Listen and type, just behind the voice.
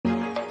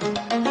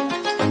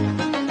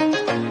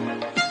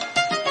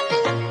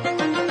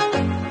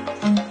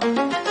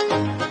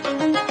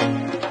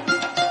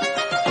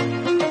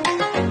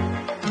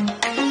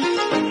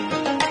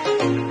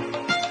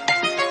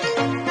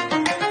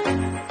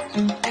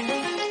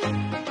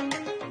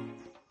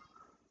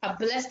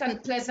blessed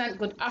and pleasant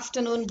good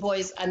afternoon,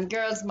 boys and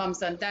girls,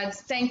 moms and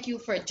dads. Thank you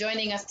for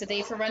joining us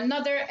today for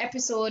another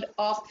episode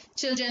of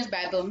Children's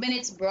Bible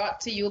Minutes brought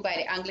to you by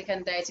the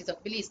Anglican Diocese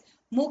of Belize.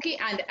 Mookie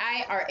and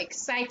I are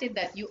excited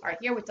that you are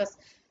here with us.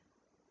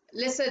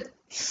 Listen,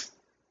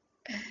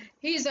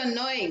 he's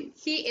annoying.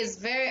 He is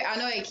very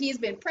annoying. He's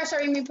been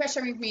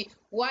pressuring me.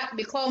 What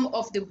become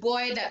of the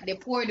boy that they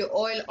poured the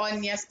oil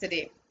on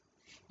yesterday?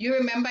 You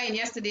remember in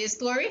yesterday's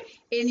story?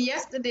 In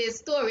yesterday's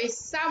story,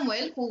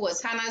 Samuel, who was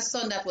Hannah's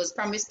son that was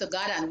promised to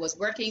God and was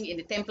working in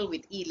the temple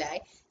with Eli,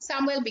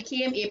 Samuel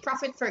became a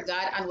prophet for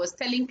God and was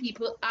telling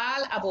people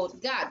all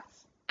about God.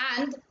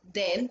 And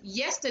then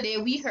yesterday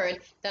we heard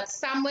that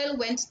Samuel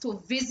went to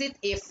visit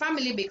a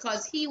family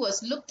because he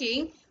was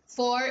looking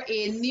for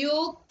a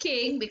new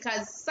king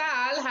because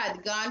Saul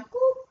had gone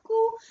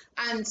cuckoo.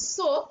 And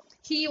so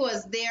he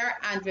was there.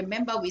 And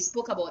remember, we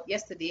spoke about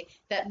yesterday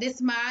that this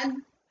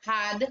man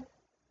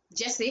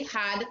Jesse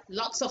had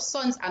lots of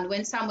sons, and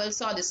when Samuel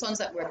saw the sons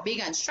that were big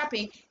and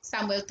strapping,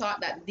 Samuel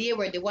thought that they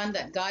were the one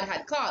that God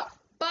had called,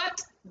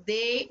 but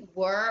they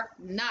were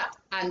not.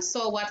 And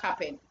so what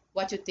happened?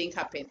 What do you think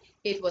happened?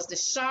 It was the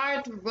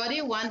short,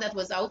 ruddy one that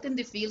was out in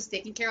the fields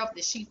taking care of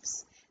the sheep.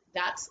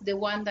 That's the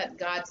one that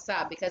God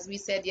saw, because we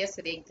said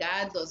yesterday,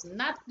 God does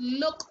not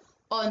look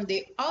on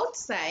the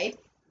outside,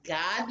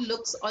 God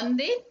looks on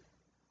the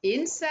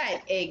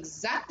inside.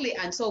 Exactly.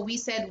 And so we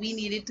said we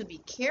needed to be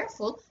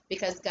careful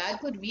because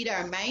God could read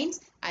our minds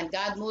and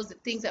God knows the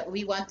things that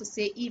we want to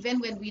say even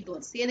when we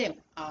don't say them.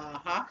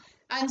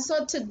 And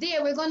so today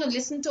we're going to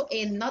listen to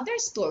another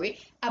story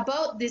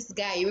about this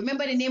guy. You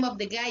remember the name of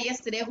the guy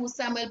yesterday who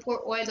Samuel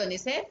poured oil on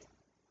his head?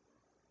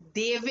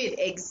 David.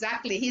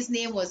 Exactly. His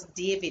name was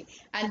David,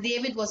 and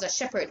David was a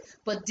shepherd,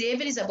 but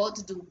David is about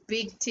to do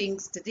big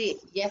things today.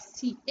 Yes,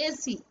 he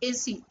is.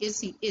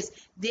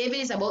 David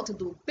is about to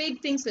do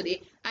big things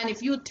today. And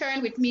if you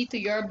turn with me to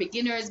your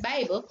beginner's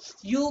Bible,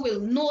 you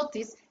will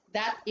notice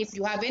that if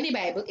you have any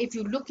Bible, if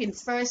you look in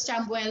 1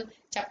 Samuel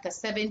chapter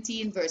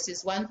 17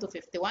 verses 1 to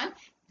 51,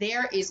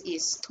 there is a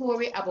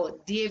story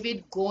about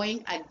David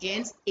going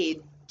against a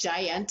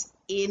giant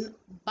in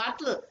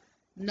battle.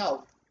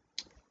 Now,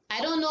 I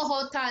don't know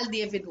how tall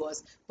David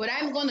was, but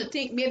I'm going to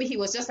think maybe he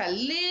was just a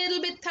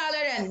little bit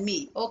taller than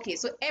me. Okay,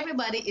 so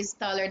everybody is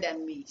taller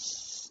than me.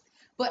 Shh.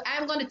 But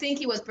I'm going to think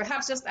he was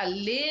perhaps just a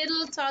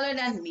little taller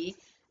than me,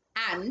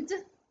 and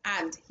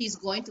he's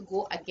going to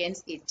go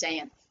against a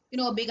giant. You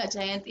know how big a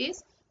giant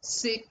is?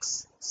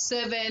 6,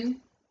 7,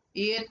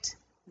 8,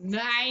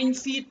 9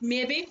 feet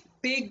maybe.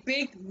 Big,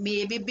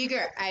 maybe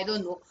bigger. I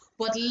don't know.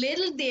 But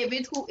little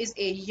David, who is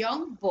a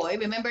young boy,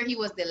 remember he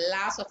was the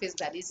last of his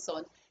daddy's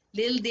son,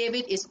 little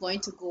David is going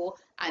to go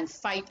and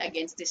fight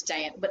against this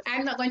giant. But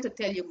I'm not going to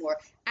tell you more.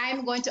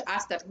 I'm going to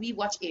ask that we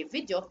watch a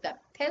video that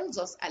tells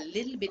us a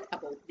little bit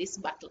about this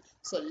battle.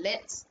 So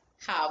let's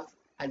have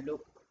a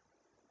look.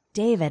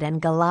 David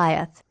and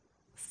Goliath.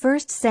 1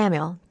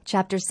 Samuel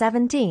chapter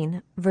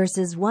 17,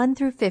 verses 1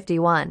 through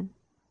 51.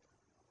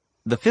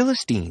 The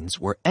Philistines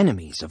were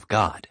enemies of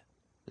God.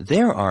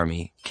 Their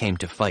army came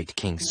to fight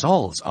King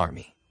Saul's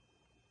army.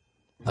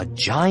 A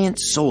giant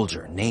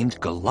soldier named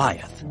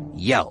Goliath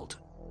yelled,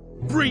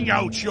 "Bring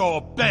out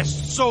your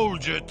best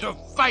soldier to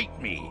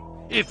fight me.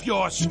 If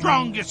your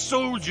strongest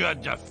soldier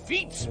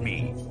defeats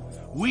me,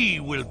 we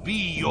will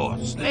be your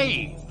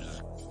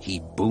slaves." He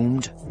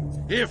boomed.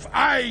 "If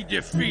I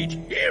defeat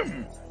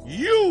him,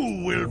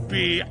 you will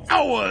be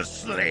our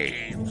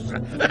slaves."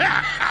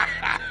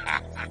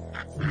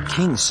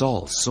 King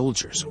Saul's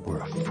soldiers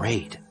were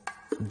afraid.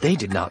 They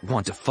did not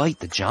want to fight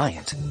the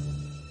giant.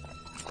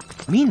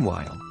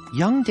 Meanwhile,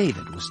 young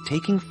David was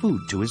taking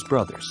food to his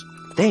brothers.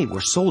 They were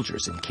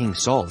soldiers in King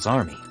Saul's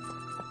army.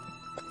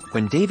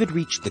 When David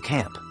reached the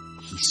camp,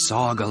 he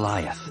saw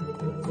Goliath.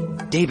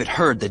 David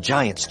heard the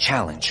giant's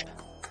challenge.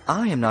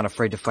 "I am not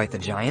afraid to fight the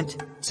giant,"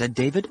 said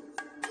David.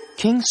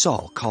 King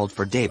Saul called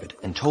for David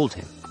and told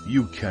him,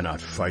 "You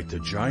cannot fight the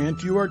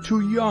giant. You are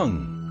too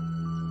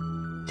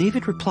young."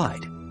 David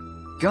replied,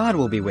 "God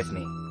will be with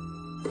me."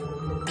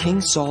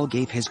 King Saul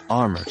gave his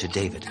armor to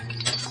David,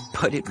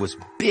 but it was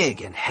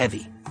big and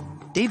heavy.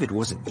 David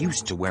wasn't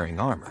used to wearing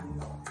armor.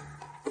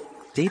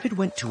 David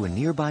went to a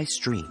nearby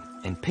stream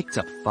and picked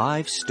up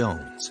 5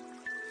 stones.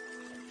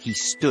 He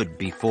stood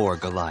before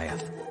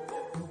Goliath.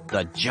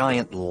 The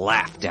giant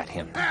laughed at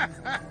him.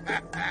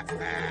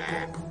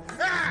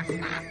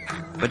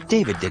 But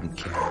David didn't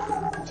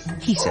care.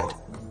 He said,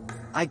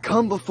 "I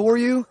come before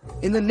you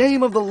in the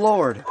name of the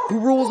Lord, who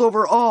rules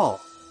over all."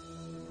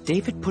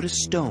 David put a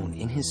stone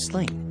in his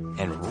sling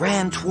and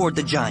ran toward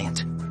the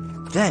giant.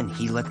 Then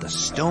he let the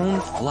stone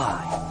fly.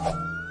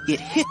 It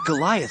hit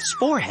Goliath's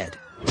forehead,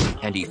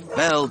 and he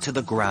fell to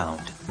the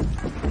ground.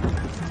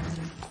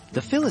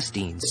 The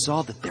Philistines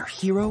saw that their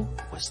hero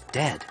was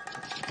dead.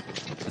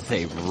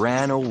 They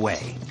ran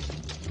away.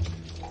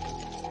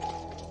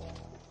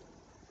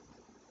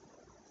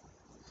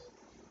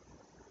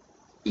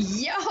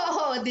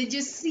 Yo, did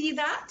you see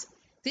that?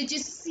 Did you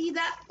see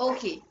that?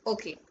 Okay,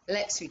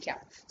 let's recap.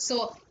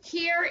 So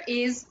here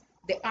is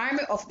the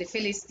army of the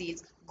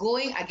Philistines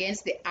going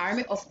against the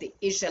army of the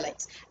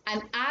Israelites.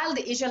 And all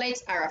the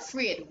Israelites are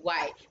afraid.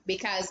 Why?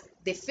 Because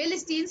the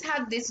Philistines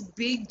had this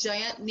big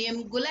giant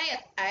named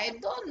Goliath. I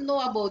don't know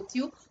about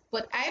you,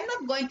 but I'm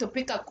not going to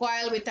pick a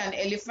quarrel with an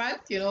elephant.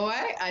 You know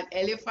why? An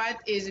elephant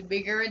is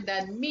bigger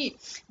than me.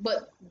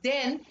 But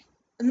then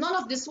none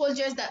of the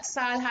soldiers that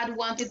Saul had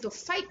wanted to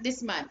fight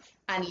this man.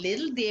 And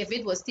little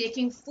David was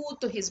taking food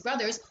to his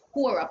brothers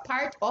who were a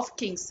part of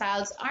King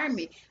Saul's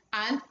army.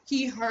 And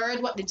he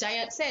heard what the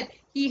giant said.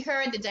 He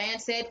heard the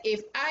giant said,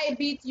 if I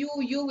beat you,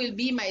 you will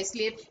be my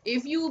slave.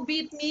 If you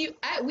beat me,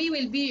 we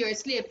will be your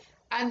slave.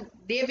 And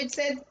David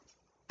said,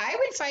 I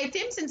will fight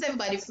him since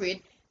everybody's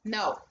afraid.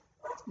 No.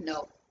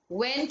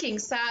 When King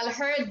Saul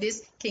heard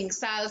this, King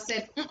Saul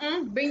said,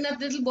 bring that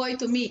little boy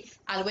to me.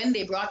 And when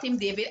they brought him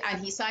David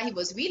and he saw he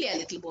was really a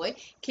little boy,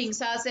 King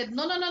Saul said,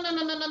 no.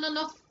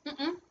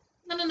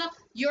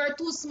 You're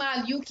too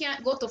small. You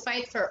can't go to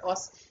fight for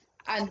us.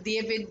 And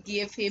David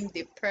gave him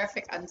the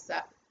perfect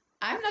answer.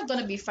 I'm not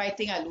going to be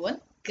fighting alone.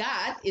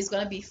 God is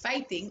going to be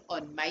fighting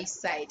on my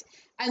side.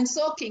 And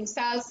so King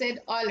Saul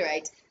said, all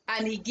right.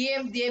 And he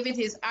gave David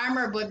his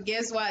armor, but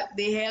guess what?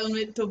 The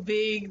helmet too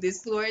big, the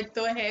sword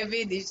too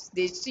heavy,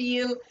 the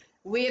shield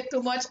way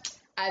too much,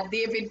 and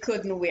David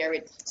couldn't wear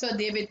it. So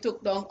David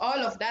took down all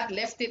of that,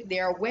 left it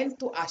there, went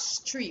to a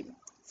stream,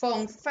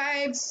 found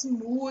 5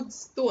 smooth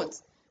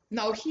stones.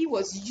 Now he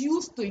was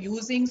used to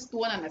using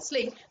stone and a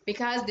sling,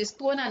 because the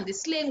stone and the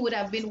sling would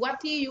have been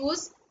what he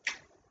used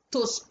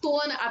to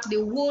stone at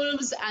the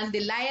wolves and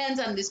the lions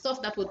and the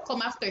stuff that would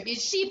come after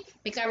his sheep,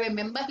 because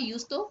remember he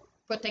used to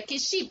protect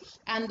his sheep.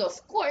 And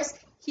of course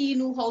he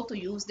knew how to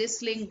use this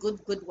sling, good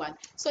one.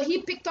 So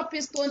he picked up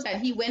his stones and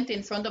he went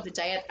in front of the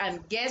giant,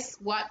 and guess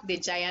what the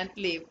giant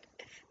did?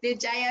 The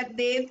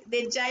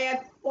giant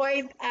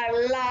point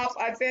and laugh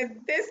and said,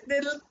 this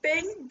little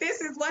thing,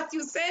 this is what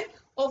you sent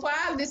of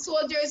all the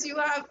soldiers you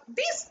have,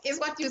 this is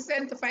what you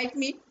sent to fight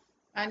me.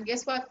 And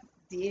guess what?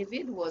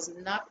 David was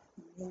not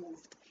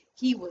moved.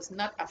 He was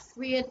not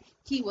afraid.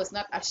 He was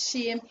not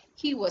ashamed.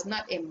 He was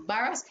not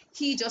embarrassed.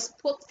 He just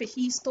put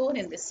his stone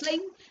in the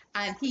sling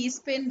and he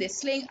spun the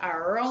sling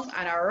around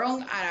and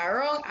around and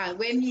around. And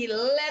when he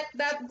let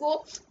that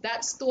go,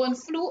 that stone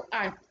flew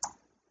and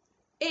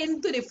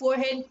into the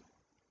forehead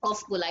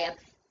of Goliath,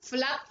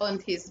 flat on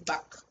his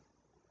back.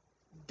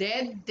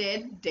 Dead.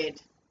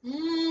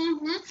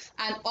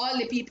 And all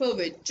the people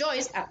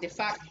rejoiced at the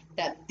fact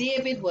that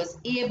David was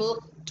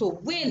able to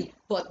win.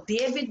 But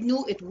David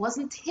knew it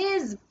wasn't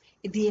his.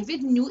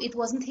 David knew it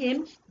wasn't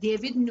him.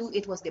 David knew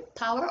it was the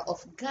power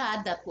of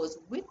God that was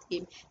with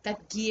him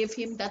that gave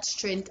him that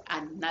strength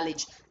and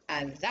knowledge.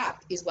 And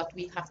that is what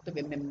we have to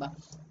remember.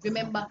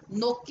 Remember,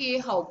 no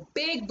care how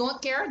big,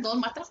 don't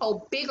matter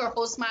how big or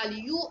how small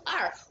you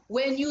are.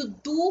 When you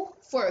do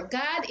for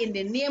God in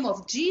the name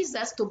of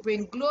Jesus to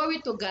bring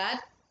glory to God,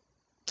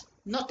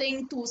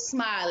 nothing too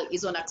small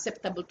is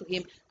unacceptable to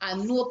him.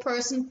 And no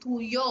person too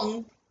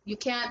young, you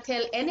can't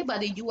tell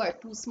anybody you are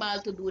too small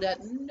to do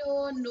that.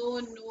 No.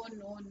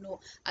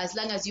 As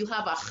long as you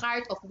have a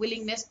heart of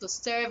willingness to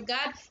serve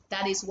God,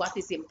 that is what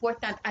is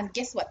important. And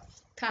guess what?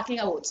 Talking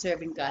about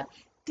serving God,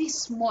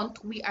 this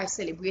month we are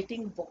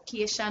celebrating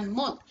Vocation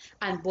Month.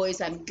 And boys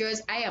and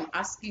girls, I am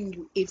asking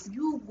you, if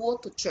you go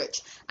to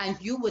church and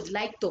you would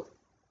like to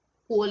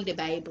hold the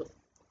Bible,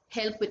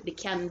 help with the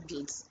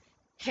candles,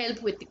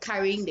 help with the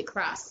carrying the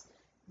cross,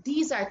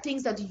 these are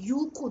things that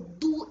you could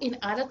do in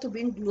order to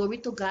bring glory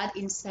to God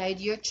inside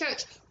your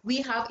church.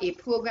 We have a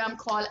program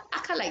called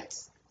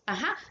Acolytes.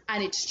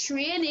 And it's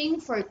training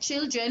for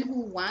children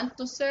who want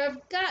to serve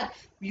God.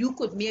 You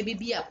could maybe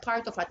be a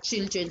part of a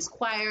children's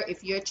choir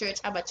if your church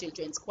have a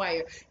children's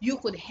choir. You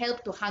could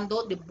help to hand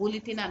out the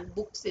bulletin and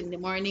books in the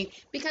morning,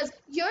 because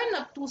you're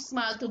not too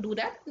small to do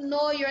that.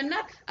 No, you're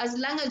not. As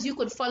long as you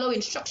could follow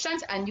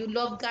instructions and you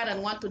love God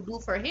and want to do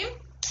for him,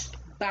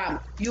 bam,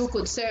 you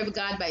could serve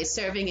God by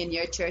serving in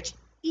your church.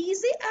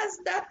 Easy as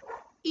that.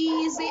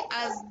 Easy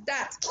as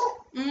that.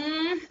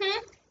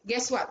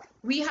 Guess what?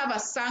 We have a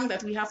song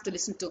that we have to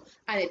listen to,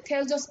 and it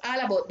tells us all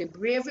about the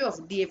bravery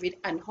of David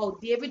and how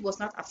David was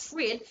not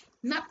afraid,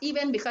 not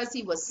even because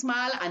he was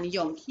small and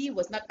young. He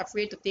was not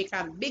afraid to take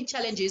on big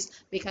challenges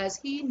because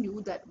he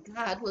knew that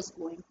God was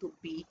going to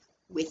be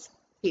with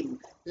him.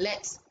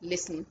 Let's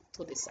listen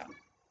to the song.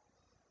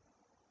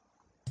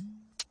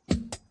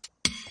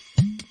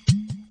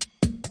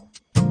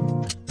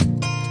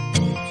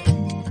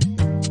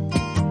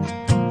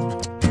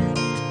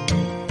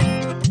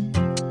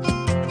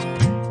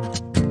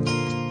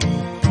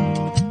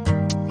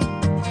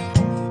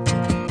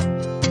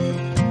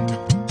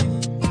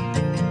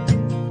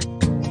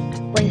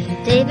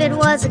 David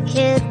was a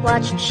kid,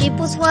 watching sheep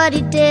was what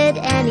he did,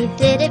 and he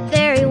did it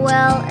very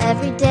well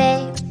every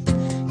day.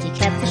 He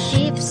kept the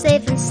sheep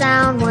safe and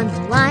sound when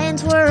the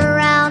lions were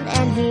around,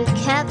 and he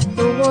kept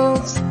the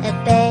wolves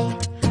at bay.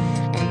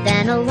 And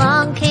then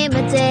along came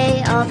a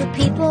day, all the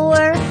people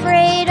were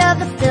afraid of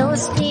the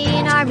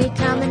Philistine army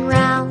coming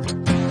round.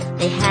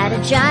 They had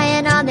a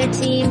giant on their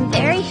team,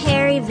 very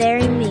hairy,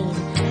 very mean,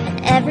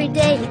 and every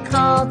day he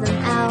called them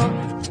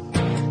out.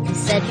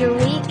 said you're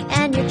weak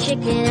and you're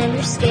chicken and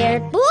you're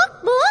scared. Boop,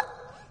 boop.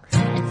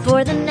 And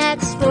for the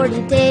next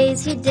 40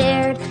 days he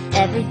dared.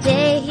 Every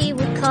day he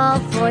would call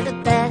for the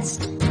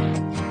best.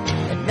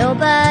 But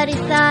nobody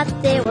thought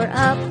they were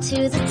up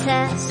to the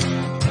test.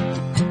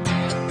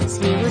 'Cause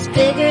he was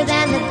bigger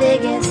than the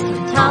biggest,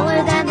 and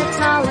taller than the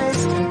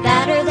tallest, and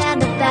badder than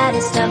the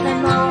baddest of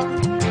them all.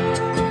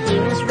 He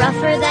was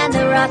rougher than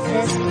the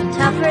roughest, and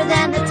tougher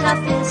than the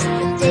toughest,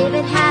 but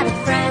David had a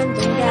friend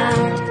in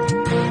God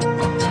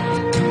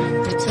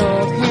who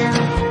told him,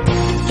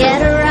 get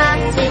a rock,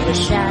 take a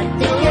shot,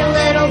 think you're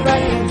little but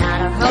you're not,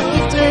 I'll help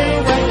you do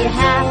what you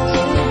have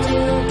to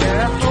do.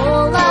 You're a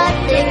whole lot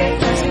bigger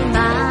 'cause you're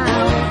mine.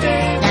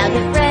 Now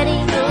get ready,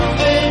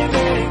 aim,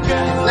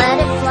 let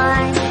it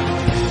fly.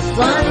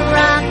 One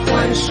rock,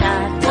 one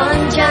shot,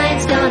 one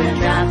giant's gonna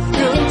drop.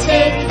 You can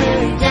take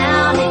him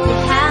down if you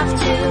have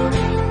to.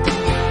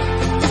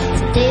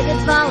 So David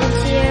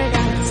volunteered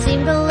and it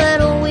seemed a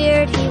little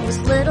weird. He was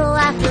little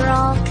after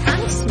all,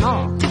 kind of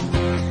small.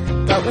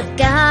 But with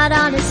God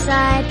on his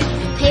side,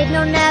 he paid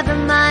no never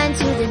mind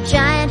to the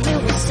giant who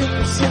was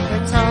super, super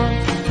tall.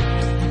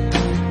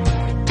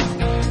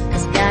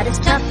 'Cause God is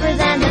tougher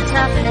than the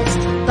toughest,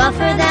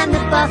 buffer than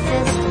the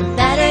buffest, and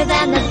better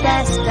than the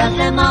best of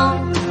them all.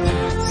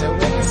 So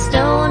with a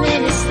stone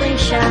in his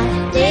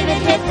slingshot, David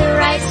hit the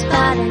right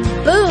spot and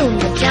boom,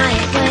 the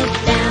giant went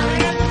down.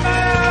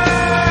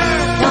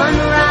 One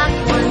rock,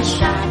 one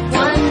shot,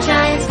 one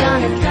giant's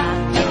gonna drop.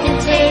 You can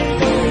take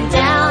him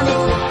down if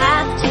you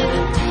have to.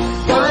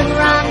 One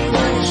rock,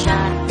 one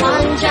shot,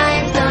 one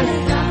giant's gonna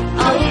drop.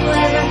 All you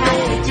ever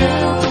have to do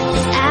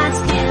is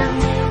ask him.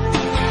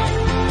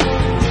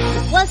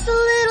 Was the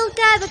little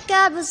guy, but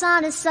God was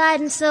on his side,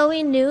 and so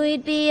he knew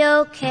he'd be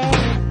okay.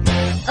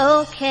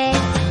 Okay.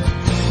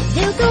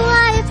 Knew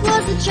Goliath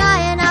was a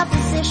giant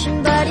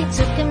opposition, but he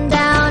took him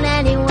down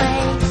anyway.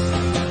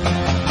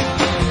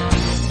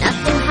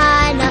 Nothing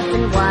high,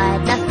 nothing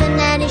wide, nothing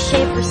any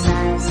shape or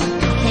size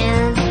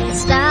can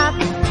stop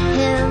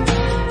him.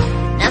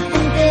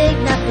 Nothing big,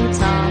 nothing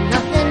tall,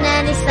 nothing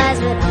any size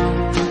at all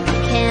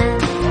can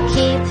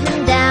keep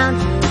him down.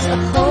 He's a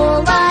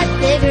whole lot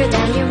bigger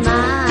than your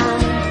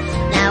mind.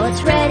 Now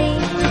it's ready,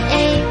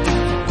 aim,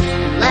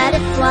 let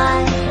it fly.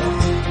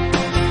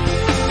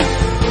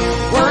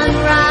 One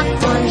rock,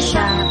 one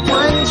shot,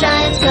 one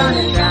giant's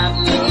gonna drop.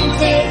 You can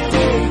take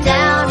him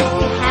down if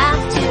you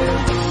have to.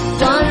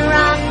 One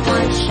rock,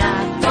 one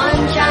shot,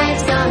 one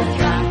giant's gonna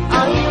drop.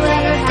 All you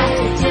ever have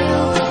to do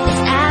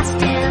is ask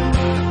him.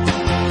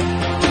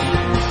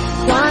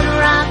 One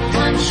rock,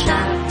 one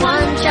shot,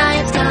 one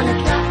giant's gonna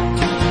drop.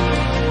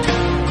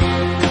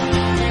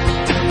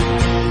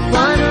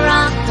 One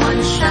rock,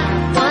 one shot,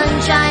 one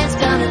giant's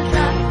gonna drop.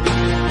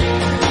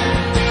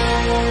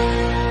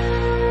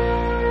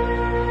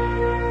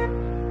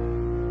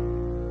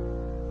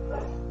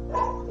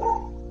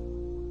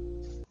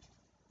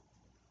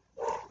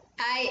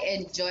 I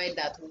enjoyed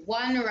that.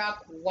 One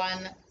rock,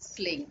 one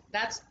sling.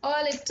 That's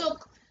all it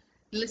took.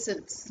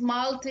 Listen,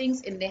 small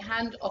things in the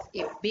hand of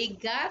a big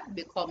God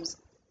becomes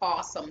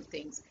awesome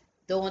things.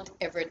 Don't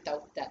ever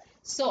doubt that.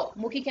 So,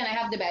 Mookie, can I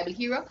have the Bible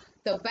hero?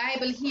 The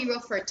Bible hero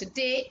for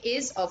today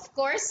is, of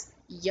course,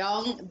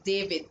 young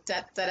David.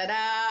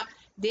 Ta-ta-da-da.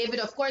 David,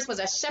 of course, was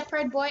a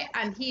shepherd boy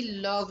and he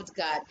loved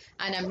God.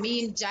 And a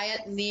mean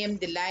giant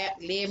named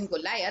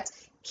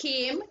Goliath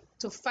came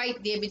to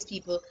fight David's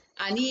people.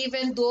 And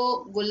even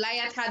though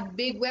Goliath had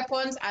big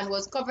weapons and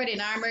was covered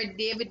in armor,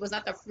 David was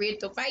not afraid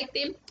to fight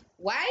him.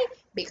 Why?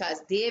 Because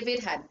David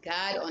had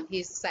God on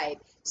his side.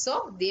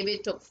 So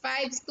David took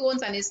 5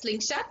 stones and his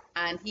slingshot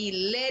and he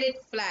let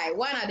it fly,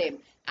 one of them.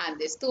 And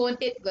the stone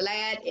hit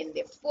Goliath in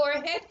the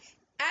forehead,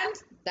 and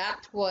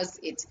that was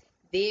it.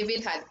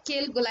 David had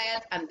killed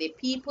Goliath, and the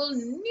people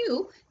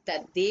knew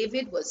that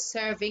David was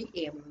serving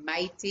a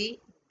mighty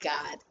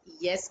God.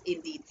 Yes,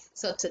 indeed.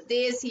 So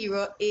today's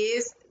hero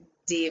is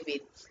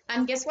David.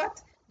 And guess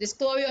what? The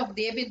story of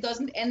David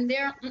doesn't end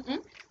there.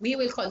 We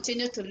will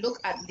continue to look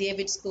at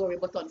David's story.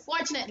 But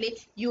unfortunately,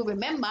 you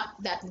remember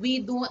that we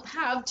don't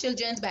have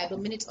Children's Bible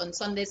Minutes on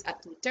Sundays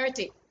at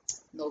 2:30.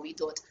 No, we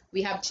don't.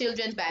 We have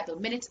Children's Bible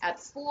Minutes at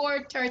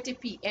 4:30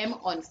 p.m.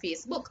 on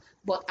Facebook,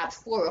 but at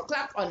 4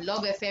 o'clock on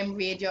Love FM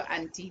radio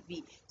and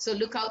TV. So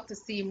look out to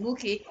see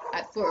Mookie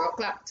at 4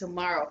 o'clock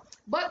tomorrow.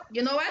 But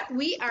you know what?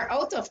 We are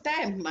out of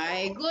time.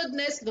 My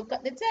goodness, look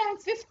at the time.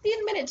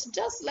 15 minutes,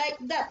 just like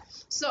that.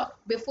 So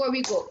before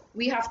we go,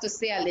 we have to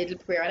say a little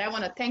prayer. And I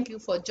want to thank you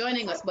for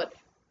joining us. But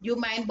you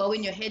mind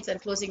bowing your heads and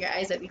closing your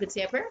eyes that we could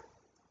say a prayer?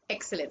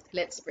 Excellent.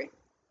 Let's pray.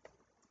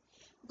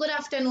 Good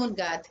afternoon,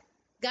 God.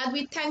 God,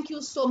 we thank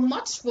you so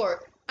much for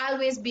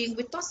always being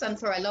with us and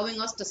for allowing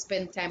us to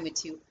spend time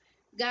with you.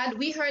 God,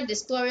 we heard the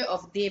story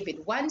of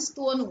David, 1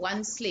 stone,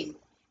 1 sling.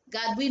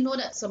 God, we know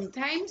that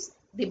sometimes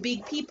the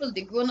big people,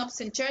 the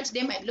grown-ups in church,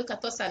 they might look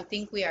at us and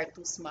think we are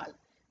too small.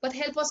 But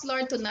help us,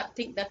 Lord, to not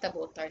think that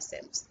about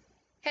ourselves.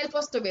 Help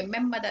us to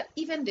remember that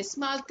even the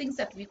small things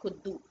that we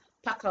could do,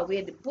 pack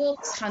away the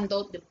books, hand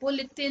out the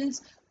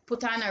bulletins,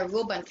 put on a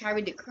robe and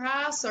carry the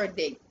cross or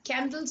the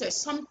candles or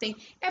something.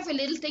 Every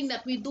little thing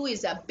that we do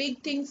is a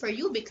big thing for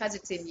you because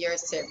it's in your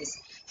service.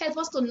 Help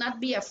us to not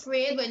be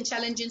afraid when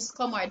challenges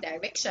come our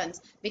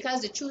directions,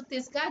 because the truth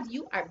is, God,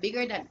 you are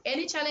bigger than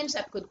any challenge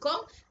that could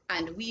come,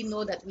 and we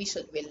know that we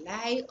should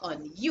rely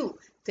on you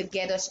to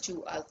get us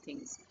through all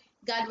things.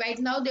 God, right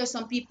now there are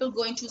some people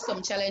going through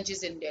some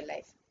challenges in their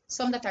life.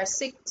 Some that are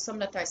sick, some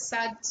that are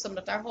sad, some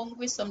that are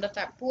hungry, some that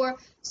are poor,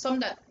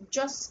 some that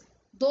just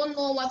don't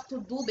know what to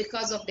do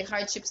because of the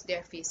hardships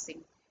they're facing.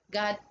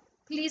 God,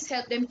 please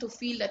help them to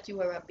feel that you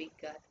are a big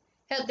God.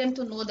 Help them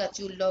to know that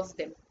you love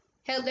them.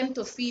 Help them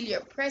to feel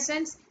your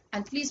presence,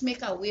 and please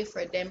make a way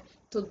for them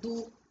to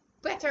do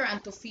better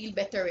and to feel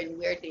better in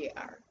where they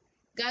are.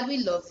 God, we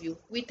love you.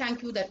 We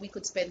thank you that we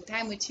could spend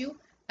time with you,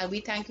 and we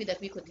thank you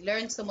that we could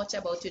learn so much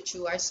about you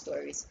through our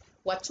stories.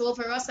 Watch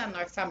over us and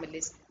our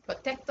families.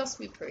 Protect us,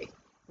 we pray.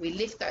 We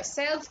lift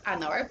ourselves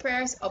and our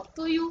prayers up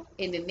to you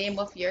in the name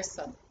of your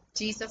Son,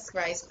 Jesus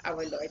Christ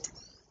our Lord.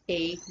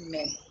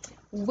 Amen.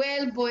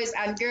 Well, boys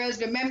and girls,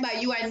 remember,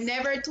 you are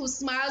never too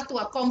small to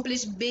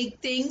accomplish big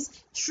things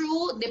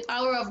through the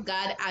power of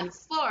God and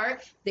for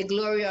the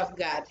glory of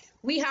God.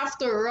 We have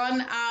to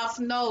run off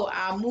now.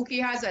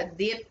 Mookie has a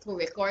date to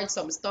record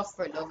some stuff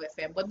for Love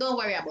FM, but don't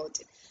worry about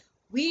it.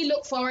 We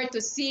look forward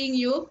to seeing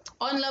you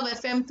on Love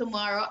FM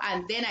tomorrow,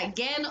 and then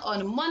again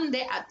on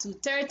Monday at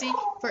 2:30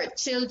 for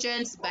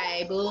Children's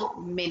Bible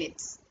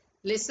Minutes.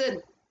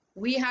 Listen,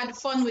 we had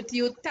fun with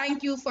you.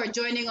 Thank you for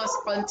joining us.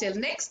 Until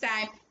next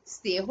time,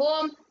 stay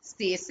home,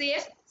 stay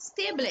safe,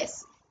 stay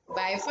blessed.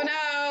 Bye for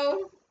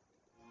now.